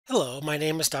Hello, my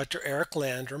name is Dr. Eric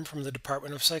Landrum from the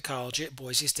Department of Psychology at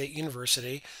Boise State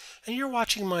University, and you're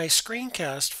watching my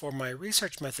screencast for my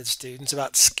research method students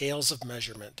about scales of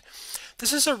measurement.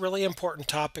 This is a really important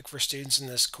topic for students in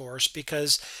this course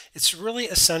because it's really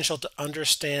essential to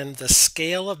understand the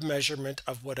scale of measurement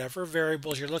of whatever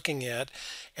variables you're looking at,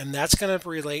 and that's going to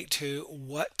relate to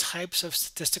what types of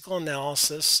statistical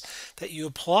analysis that you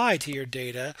apply to your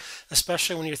data,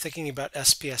 especially when you're thinking about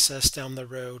SPSS down the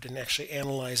road and actually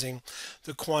analyzing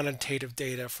the quantitative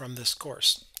data from this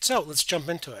course. So let's jump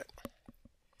into it.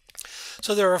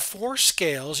 So there are four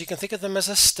scales. You can think of them as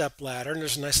a step ladder, and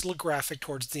there's a nice little graphic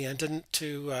towards the end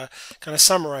to kind of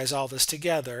summarize all this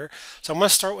together. So I'm going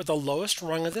to start with the lowest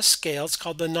rung of the scale. It's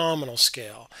called the nominal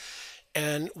scale.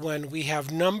 And when we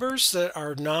have numbers that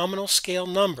are nominal scale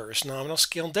numbers, nominal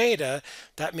scale data,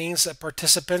 that means that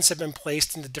participants have been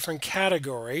placed into different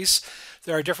categories.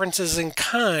 There are differences in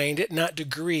kind, not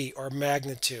degree or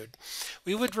magnitude.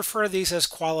 We would refer to these as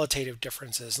qualitative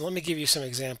differences. And let me give you some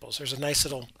examples. There's a nice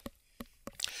little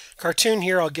cartoon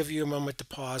here I'll give you a moment to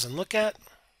pause and look at.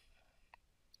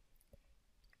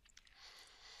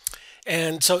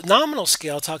 And so nominal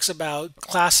scale talks about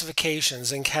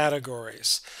classifications and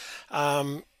categories.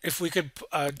 If we could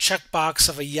check box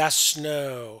of a yes,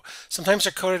 no. Sometimes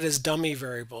they're coded as dummy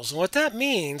variables. And what that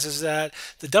means is that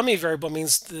the dummy variable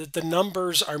means the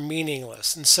numbers are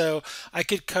meaningless. And so I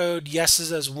could code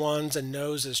yeses as ones and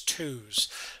nos as twos.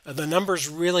 The numbers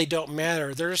really don't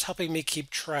matter. They're just helping me keep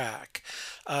track.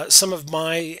 Some of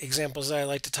my examples that I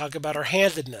like to talk about are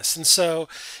handedness. And so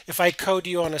if I code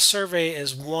you on a survey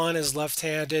as 1 is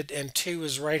left-handed and 2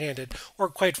 is right-handed, or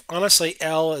quite honestly,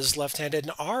 L is left-handed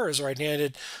and R is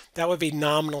right-handed, that would be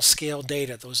nominal scale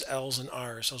data, those L's and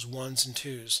R's, those 1s and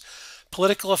 2s.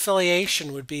 Political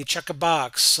affiliation would be check a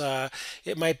box.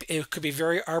 It could be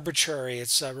very arbitrary.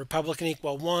 It's Republican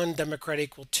equal 1, Democrat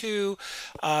equal 2,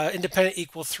 Independent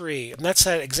equal 3. And that's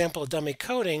that example of dummy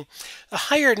coding. A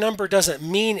higher number doesn't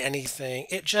mean anything.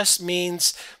 It just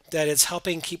means that it's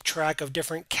helping keep track of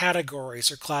different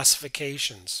categories or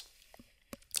classifications.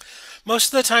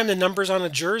 Most of the time, the numbers on a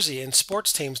jersey in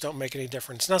sports teams don't make any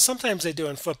difference. Now, sometimes they do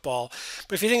in football,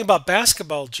 but if you think about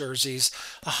basketball jerseys,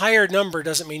 a higher number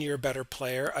doesn't mean you're a better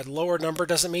player. A lower number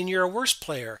doesn't mean you're a worse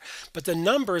player. But the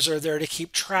numbers are there to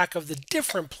keep track of the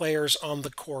different players on the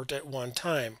court at one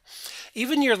time.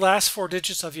 Even your last four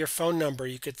digits of your phone number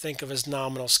you could think of as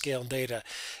nominal scale data.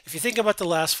 If you think about the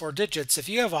last four digits, if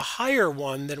you have a higher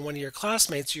one than one of your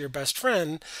classmates or your best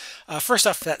friend, first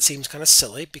off, that seems kind of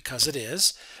silly because it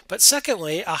is. But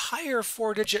secondly, a higher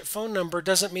four-digit phone number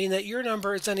doesn't mean that your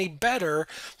number is any better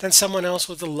than someone else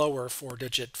with a lower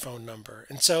four-digit phone number.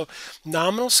 And so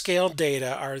nominal scale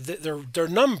data are they're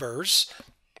numbers,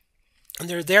 and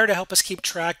they're there to help us keep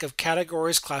track of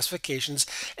categories, classifications,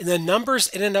 and the numbers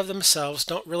in and of themselves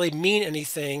don't really mean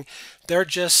anything. They're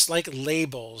just like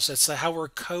labels. It's how we're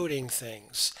coding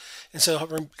things. And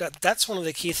so that's one of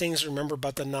the key things to remember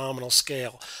about the nominal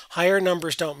scale. Higher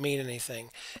numbers don't mean anything.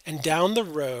 And down the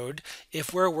road,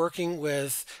 if we're working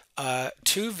with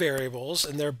two variables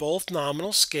and they're both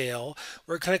nominal scale,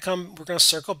 we're going to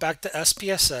circle back to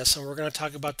SPSS and we're going to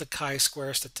talk about the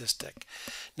chi-square statistic.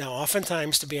 Now,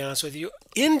 oftentimes, to be honest with you,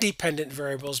 independent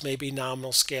variables may be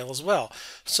nominal scale as well.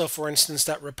 So, for instance,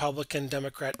 that Republican,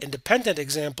 Democrat, independent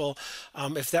example,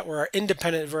 if that were our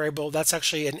independent variable, that's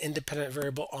actually an independent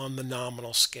variable on the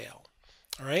nominal scale.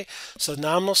 All right, so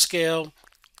nominal scale,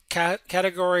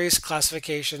 categories,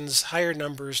 classifications, higher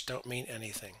numbers don't mean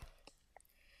anything.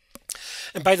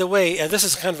 And by the way, this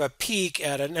is kind of a peek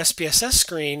at an SPSS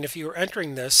screen if you were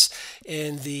entering this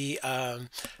in the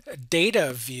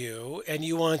data view and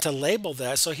you wanted to label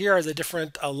that. So here are the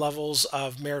different levels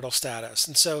of marital status.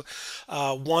 And so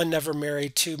 1 never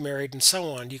married, 2 married, and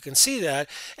so on. You can see that.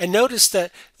 And notice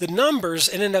that the numbers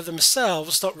in and of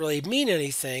themselves don't really mean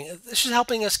anything. This is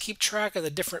helping us keep track of the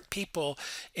different people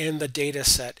in the data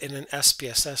set, in an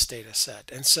SPSS data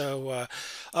set. And so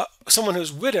someone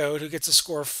who's widowed who gets a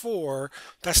score of 4,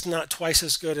 that's not twice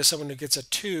as good as someone who gets a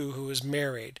 2 who is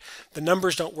married. The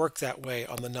numbers don't work that way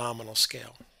on the nominal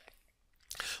scale.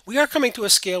 We are coming to a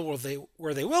scale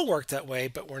where they will work that way,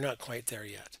 but we're not quite there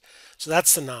yet. So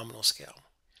that's the nominal scale.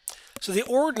 So the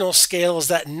ordinal scale is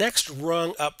that next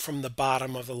rung up from the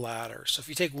bottom of the ladder. So if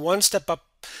you take one step up,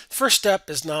 the first step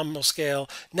is nominal scale,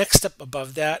 next step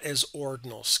above that is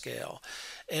ordinal scale.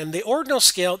 And the ordinal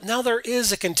scale, now there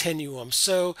is a continuum.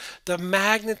 So the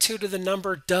magnitude of the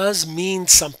number does mean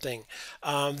something.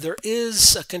 There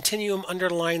is a continuum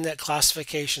underlying that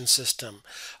classification system.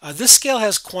 This scale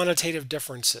has quantitative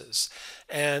differences.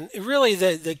 And really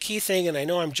the key thing, and I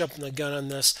know I'm jumping the gun on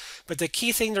this, but the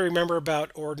key thing to remember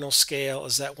about ordinal scale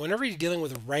is that whenever you're dealing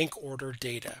with rank order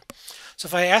data, so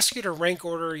if I ask you to rank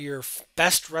order your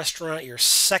best restaurant, your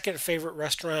second favorite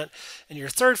restaurant, and your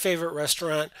third favorite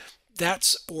restaurant,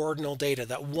 that's ordinal data.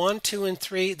 That 1, 2, and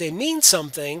 3, they mean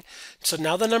something. So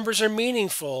now the numbers are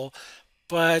meaningful,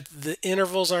 but the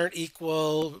intervals aren't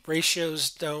equal, ratios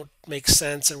don't make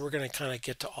sense, and we're going to kind of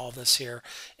get to all this here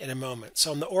in a moment.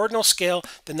 So on the ordinal scale,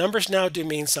 the numbers now do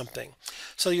mean something.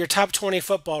 So your top 20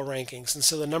 football rankings, and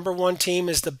so the number 1 team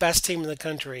is the best team in the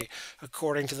country,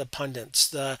 according to the pundits.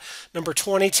 The number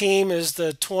 20 team is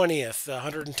the 20th. The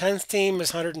 110th team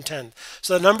is 110th.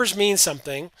 So the numbers mean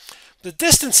something. The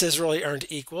distances really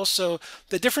aren't equal, so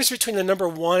the difference between the number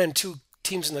 1 and 2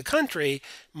 teams in the country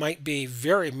might be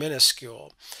very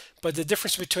minuscule, but the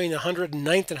difference between the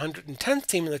 109th and 110th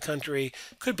team in the country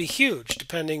could be huge,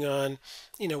 depending on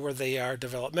where they are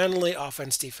developmentally,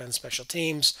 offense, defense, special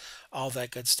teams, all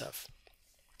that good stuff.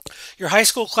 Your high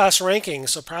school class rankings,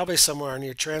 so probably somewhere on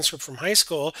your transcript from high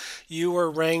school, you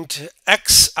were ranked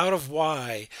X out of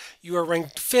Y. You were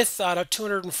ranked 5th out of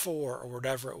 204 or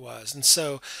whatever it was. And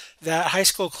so that high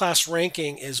school class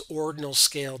ranking is ordinal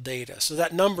scale data. So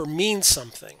that number means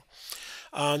something.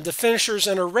 The finishers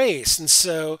in a race, and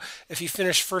so if you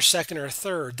finish first, second, or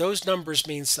third, those numbers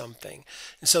mean something.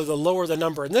 And so the lower the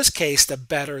number in this case, the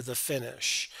better the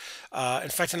finish. In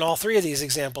fact, in all 3 of these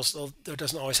examples, it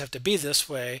doesn't always have to be this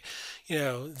way.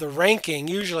 The ranking,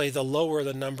 usually the lower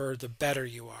the number, the better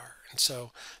you are. And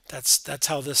so that's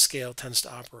how this scale tends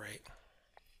to operate.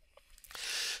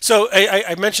 So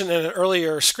I mentioned in an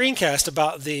earlier screencast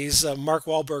about these Mark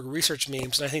Wahlberg research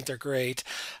memes, and I think they're great.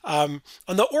 On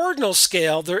the ordinal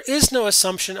scale, there is no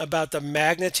assumption about the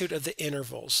magnitude of the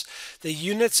intervals. The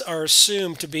units are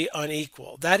assumed to be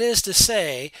unequal. That is to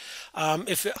say,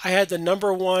 if I had the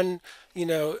number 1,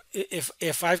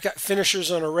 if I've got finishers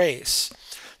on a race,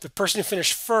 the person who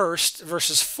finished first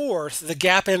versus fourth, the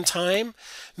gap in time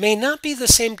may not be the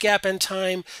same gap in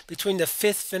time between the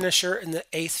 5th finisher and the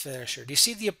 8th finisher. Do you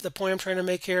see the point I'm trying to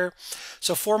make here?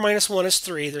 So 4 minus 1 is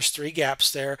 3. There's 3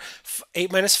 gaps there.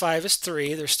 8 minus 5 is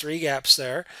 3. There's 3 gaps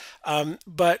there.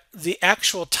 But the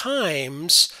actual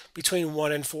times between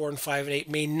 1 and 4 and 5 and 8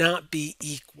 may not be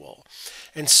equal.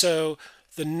 And so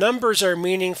the numbers are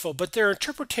meaningful, but their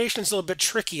interpretation is a little bit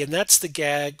tricky, and that's the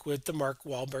gag with the Mark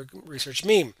Wahlberg research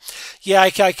meme. Yeah,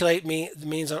 I calculate the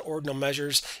means on ordinal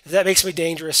measures. If that makes me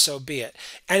dangerous, so be it.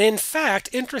 And in fact,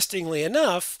 interestingly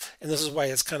enough, and this is why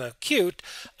it's kind of cute,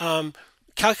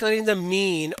 calculating the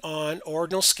mean on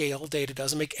ordinal scale data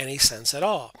doesn't make any sense at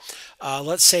all.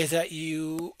 Let's say that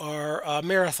you are a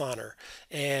marathoner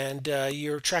and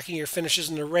you're tracking your finishes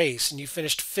in the race and you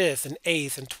finished 5th and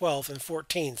 8th and 12th and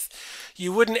 14th.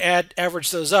 You wouldn't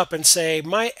average those up and say,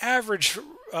 my average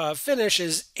finish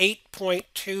is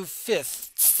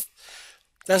 8.25.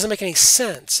 Doesn't make any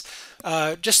sense.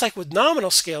 Just like with nominal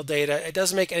scale data, it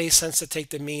doesn't make any sense to take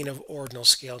the mean of ordinal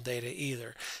scale data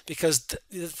either, because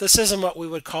this isn't what we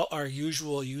would call our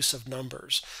usual use of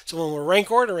numbers. So when we're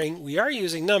rank ordering, we are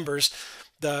using numbers.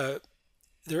 There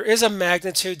is a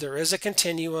magnitude, there is a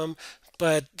continuum,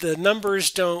 but the numbers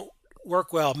don't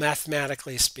work well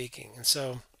mathematically speaking. And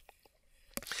so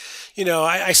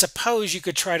I suppose you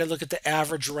could try to look at the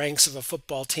average ranks of a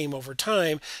football team over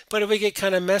time, but it would get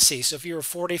kind of messy. So if you were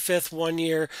 45th one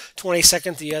year,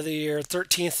 22nd the other year,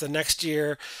 13th the next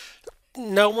year,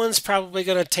 no one's probably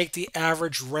going to take the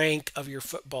average rank of your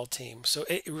football team. So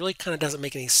it really kind of doesn't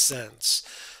make any sense.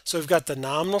 So we've got the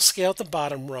nominal scale at the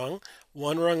bottom rung.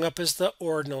 One rung up is the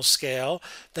ordinal scale.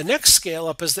 The next scale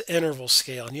up is the interval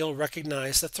scale, and you'll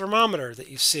recognize the thermometer that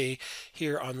you see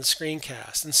here on the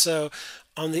screencast. And so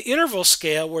on the interval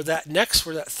scale, we're that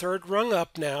 3rd rung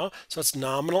up now, so it's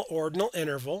nominal, ordinal,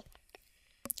 interval.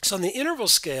 So on the interval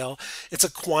scale, it's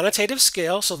a quantitative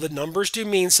scale, so the numbers do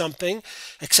mean something,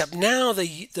 except now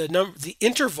the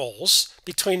intervals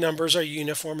between numbers are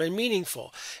uniform and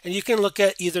meaningful. And you can look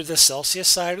at either the Celsius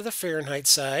side or the Fahrenheit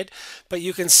side, but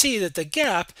you can see that the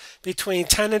gap between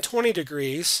 10 and 20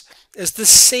 degrees is the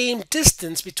same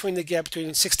distance between the gap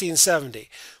between 60 and 70,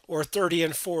 or 30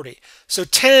 and 40. So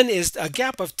a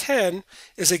gap of 10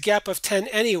 is a gap of 10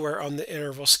 anywhere on the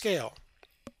interval scale.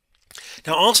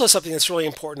 Now, also something that's really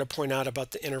important to point out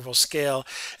about the interval scale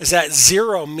is that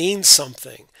 0 means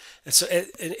something. And so,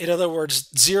 in other words,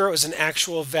 0 is an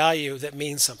actual value that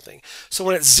means something. So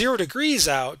when it's 0 degrees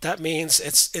out, that means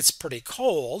it's pretty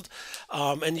cold,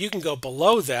 and you can go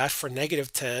below that for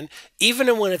 -10.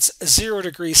 Even when it's 0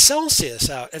 degrees Celsius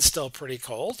out, it's still pretty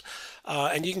cold,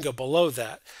 and you can go below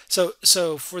that.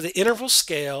 So for the interval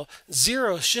scale,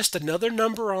 0 is just another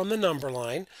number on the number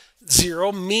line.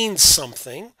 0 means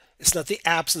something. It's not the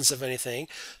absence of anything.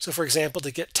 So for example, to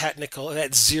get technical,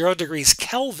 at 0 degrees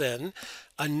Kelvin,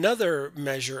 another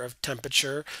measure of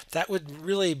temperature, that would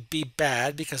really be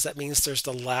bad because that means there's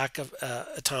the lack of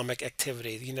atomic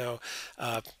activity.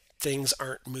 Things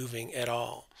aren't moving at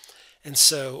all. And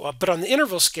so, but on the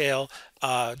interval scale,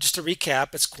 just to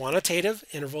recap, it's quantitative.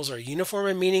 Intervals are uniform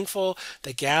and meaningful.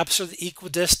 The gaps are the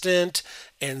equidistant,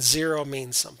 and 0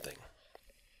 means something.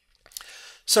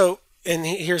 So, and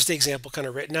here's the example kind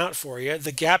of written out for you.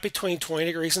 The gap between 20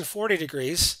 degrees and 40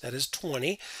 degrees, that is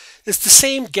 20, is the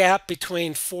same gap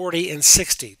between 40 and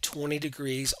 60, 20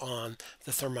 degrees on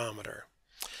the thermometer.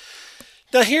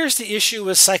 Now here's the issue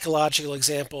with psychological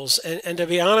examples, and to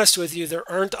be honest with you, there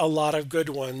aren't a lot of good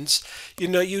ones.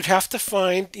 You'd have to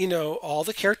find, all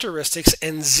the characteristics,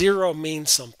 and 0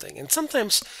 means something. And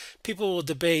sometimes people will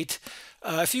debate,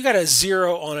 if you got a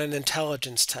 0 on an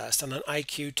intelligence test, on an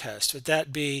IQ test, would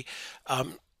that be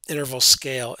interval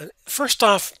scale? And first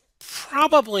off,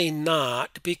 probably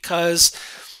not, because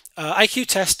IQ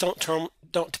tests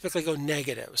don't typically go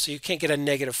negative, so you can't get a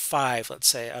 -5, let's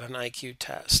say, on an IQ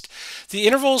test. The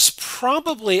intervals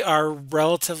probably are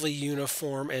relatively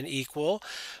uniform and equal,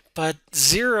 but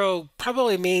 0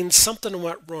 probably means something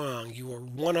went wrong. You were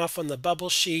one off on the bubble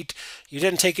sheet, you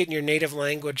didn't take it in your native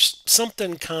language,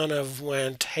 something kind of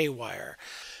went haywire.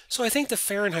 So I think the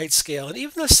Fahrenheit scale and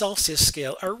even the Celsius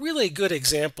scale are really good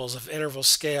examples of interval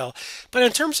scale. But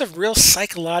in terms of real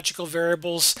psychological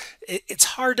variables,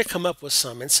 it's hard to come up with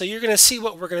some. And so you're going to see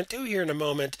what we're going to do here in a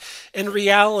moment. In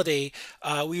reality,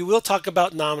 we will talk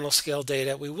about nominal scale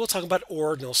data. We will talk about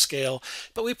ordinal scale,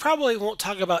 but we probably won't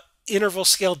talk about interval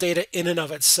scale data in and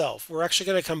of itself. We're actually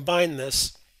going to combine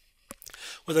this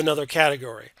with another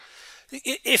category.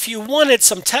 If you wanted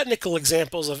some technical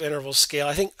examples of interval scale,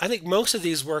 I think most of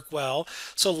these work well.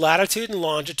 So latitude and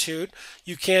longitude,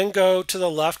 you can go to the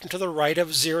left and to the right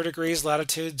of 0 degrees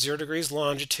latitude, 0 degrees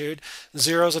longitude.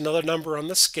 0 is another number on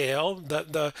the scale.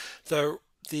 The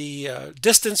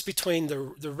distance between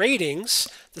the ratings,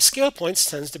 the scale points,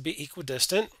 tends to be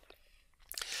equidistant.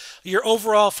 Your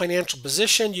overall financial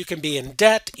position, you can be in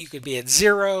debt, you could be at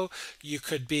 0, you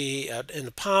could be in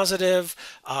the positive,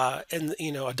 and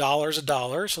a dollar is a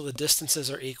dollar, so the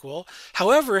distances are equal.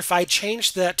 However, if I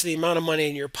change that to the amount of money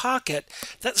in your pocket,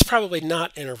 that's probably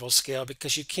not interval scale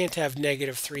because you can't have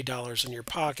 -$3 in your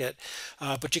pocket,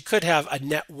 but you could have a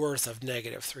net worth of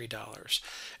 -$3.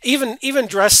 Even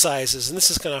dress sizes, and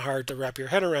this is kind of hard to wrap your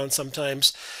head around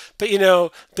sometimes, but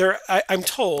I'm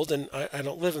told, and I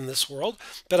don't live in this world,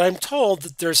 but I'm told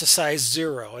that there's a size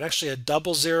 0, and actually a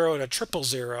double 0 and a triple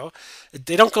 0.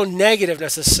 They don't go negative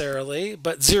necessarily,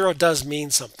 but 0 does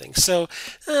mean something. So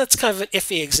that's kind of an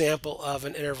iffy example of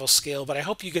an interval scale, but I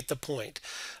hope you get the point.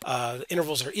 The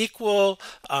intervals are equal,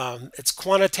 it's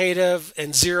quantitative,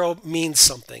 and 0 means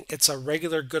something. It's a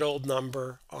regular good old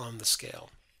number on the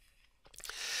scale.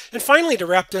 And finally, to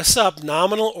wrap this up,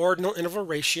 nominal ordinal interval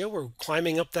ratio. We're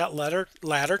climbing up that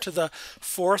ladder to the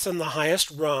fourth and the highest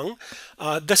rung.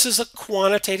 This is a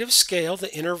quantitative scale.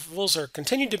 The intervals are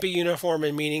continued to be uniform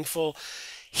and meaningful.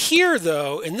 Here,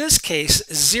 though, in this case,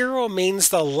 0 means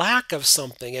the lack of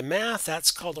something. In math,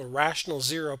 that's called a rational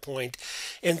 0 point.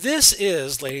 And this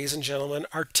is, ladies and gentlemen,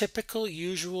 our typical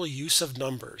usual use of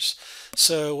numbers.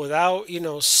 So without,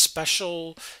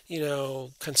 special,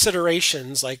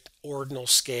 considerations like ordinal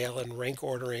scale and rank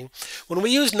ordering, when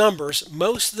we use numbers,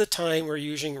 most of the time we're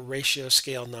using ratio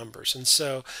scale numbers. And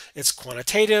so it's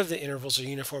quantitative, the intervals are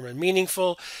uniform and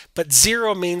meaningful, but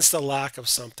 0 means the lack of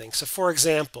something. So for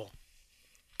example,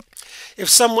 if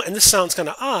someone, and this sounds kind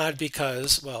of odd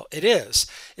because, well, it is.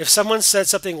 If someone said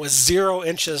something was 0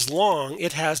 inches long,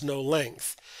 it has no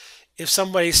length. If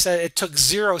somebody said it took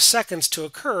 0 seconds to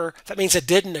occur, that means it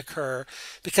didn't occur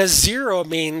because 0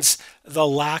 means the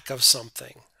lack of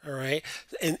something. All right,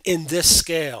 in this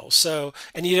scale. So,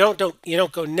 and you don't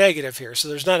go negative here. So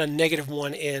there's not a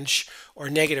 -1 inch or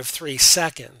 -3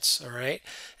 seconds. All right,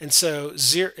 and so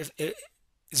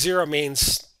 0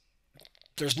 means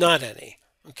there's not any.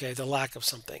 Okay, the lack of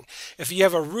something. If you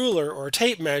have a ruler or a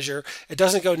tape measure, it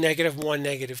doesn't go -1,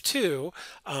 -2.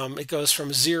 It goes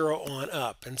from 0 on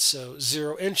up, and so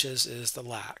 0 inches is the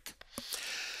lack.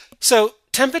 So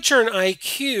temperature and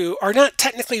IQ are not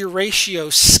technically a ratio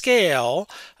scale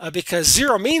because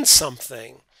 0 means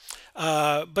something,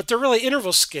 but they're really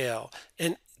interval scale.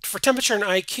 And for temperature and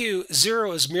IQ,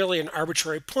 0 is merely an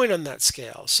arbitrary point on that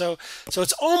scale. So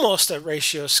it's almost a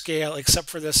ratio scale except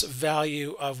for this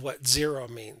value of what 0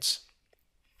 means.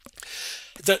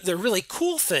 The really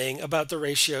cool thing about the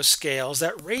ratio scale is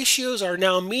that ratios are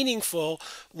now meaningful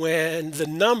when the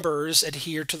numbers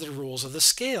adhere to the rules of the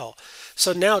scale.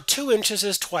 So now 2 inches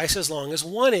is twice as long as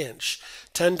 1 inch.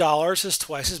 $10 is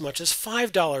twice as much as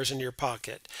 $5 in your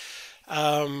pocket.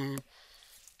 And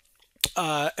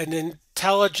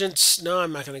intelligence, no,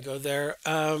 I'm not going to go there.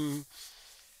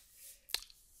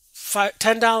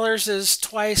 $10 is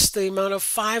twice the amount of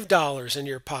 $5 in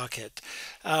your pocket.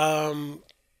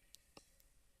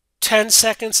 10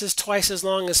 seconds is twice as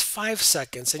long as 5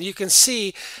 seconds. And you can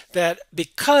see that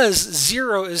because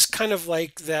 0 is kind of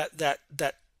like that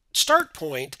start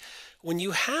point, when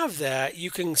you have that, you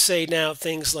can say now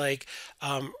things like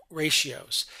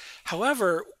ratios.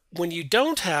 However, when you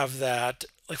don't have that,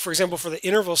 like for example, for the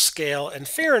interval scale and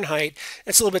Fahrenheit,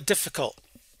 it's a little bit difficult.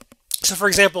 So for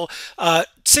example,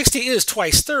 60 is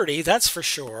twice 30, that's for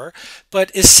sure,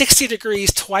 but is 60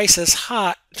 degrees twice as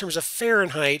hot in terms of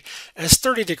Fahrenheit as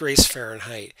 30 degrees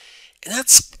Fahrenheit? And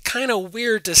that's kind of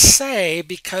weird to say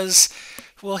because,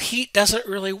 well, heat doesn't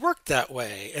really work that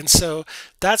way. And so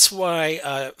that's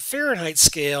why Fahrenheit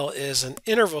scale is an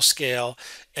interval scale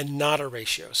and not a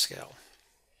ratio scale.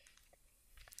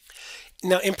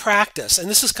 Now, in practice, and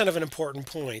this is kind of an important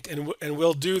point, and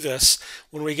we'll do this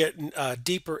when we get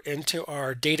deeper into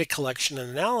our data collection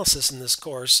and analysis in this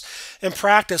course. In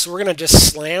practice, we're going to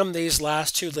just slam these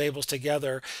last two labels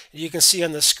together. You can see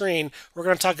on the screen, we're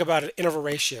going to talk about an interval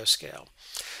ratio scale.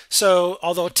 So,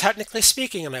 although technically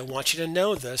speaking, and I want you to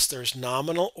know this, there's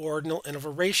nominal, ordinal,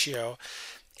 interval ratio.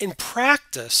 In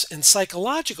practice, in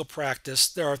psychological practice,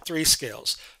 there are 3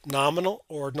 scales: nominal,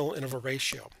 ordinal, interval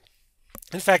ratio.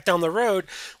 In fact, down the road,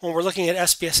 when we're looking at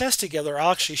SPSS together,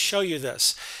 I'll actually show you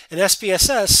this. In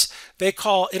SPSS, they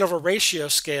call interval ratio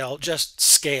scale just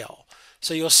scale.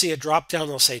 So you'll see a drop down,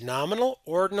 they'll say nominal,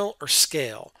 ordinal, or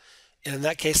scale. And in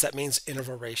that case, that means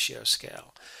interval ratio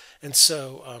scale. And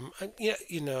so,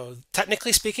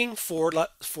 technically speaking, 4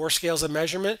 scales of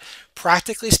measurement.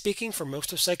 Practically speaking, for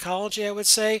most of psychology, I would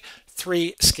say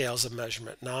 3 scales of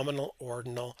measurement: nominal,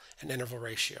 ordinal, and interval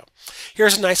ratio.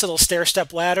 Here's a nice little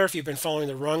stair-step ladder if you've been following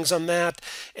the rungs on that.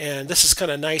 And this is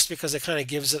kind of nice because it kind of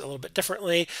gives it a little bit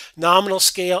differently. Nominal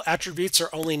scale attributes are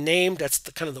only named. That's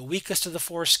kind of the weakest of the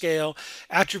 4 scale.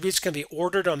 Attributes can be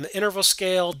ordered on the interval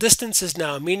scale. Distance is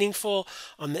now meaningful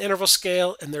on the interval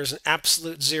scale, and there's an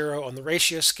absolute 0 on the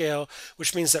ratio scale,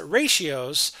 which means that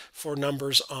ratios for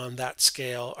numbers on that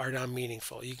scale are now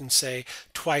meaningful. You can say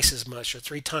twice as much or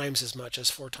 3 times as much as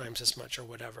 4 times as much or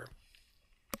whatever.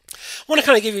 I want to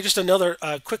kind of give you just another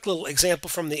quick little example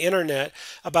from the internet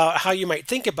about how you might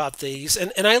think about these.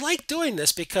 And I like doing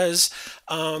this because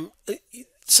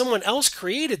someone else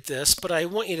created this, but I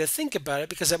want you to think about it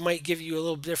because it might give you a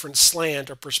little different slant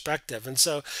or perspective. And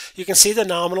so you can see the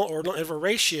nominal, ordinal, interval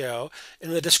ratio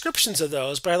in the descriptions of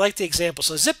those, but I like the example.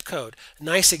 So zip code,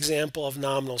 nice example of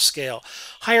nominal scale.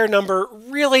 Higher number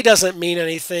really doesn't mean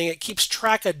anything. It keeps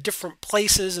track of different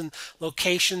places and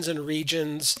locations and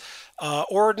regions.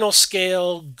 Ordinal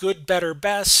scale, good, better,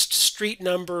 best, street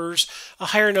numbers. A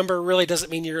higher number really doesn't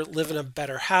mean you live in a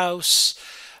better house.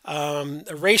 A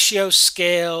ratio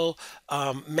scale,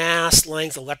 mass,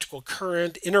 length, electrical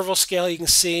current. Interval scale, you can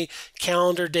see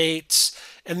calendar dates.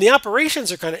 And the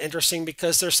operations are kind of interesting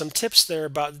because there's some tips there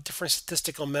about different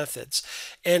statistical methods.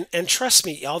 And trust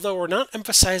me, although we're not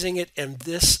emphasizing it in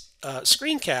this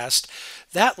screencast,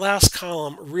 that last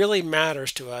column really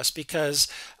matters to us because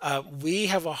we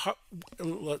have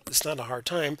it's not a hard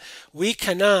time. We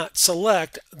cannot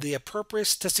select the appropriate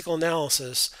statistical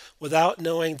analysis without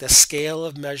knowing the scale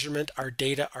of measurement our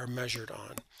data are measured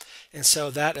on. And so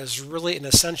that is really an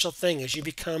essential thing as you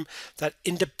become that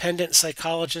independent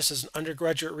psychologist as an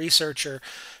undergraduate researcher.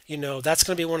 That's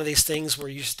going to be one of these things where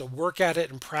you have to work at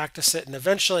it and practice it, and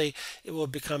eventually it will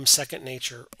become second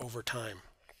nature over time.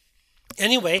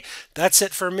 Anyway, that's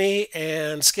it for me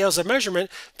and scales of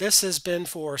measurement. This has been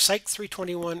for Psych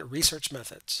 321 Research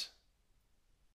Methods.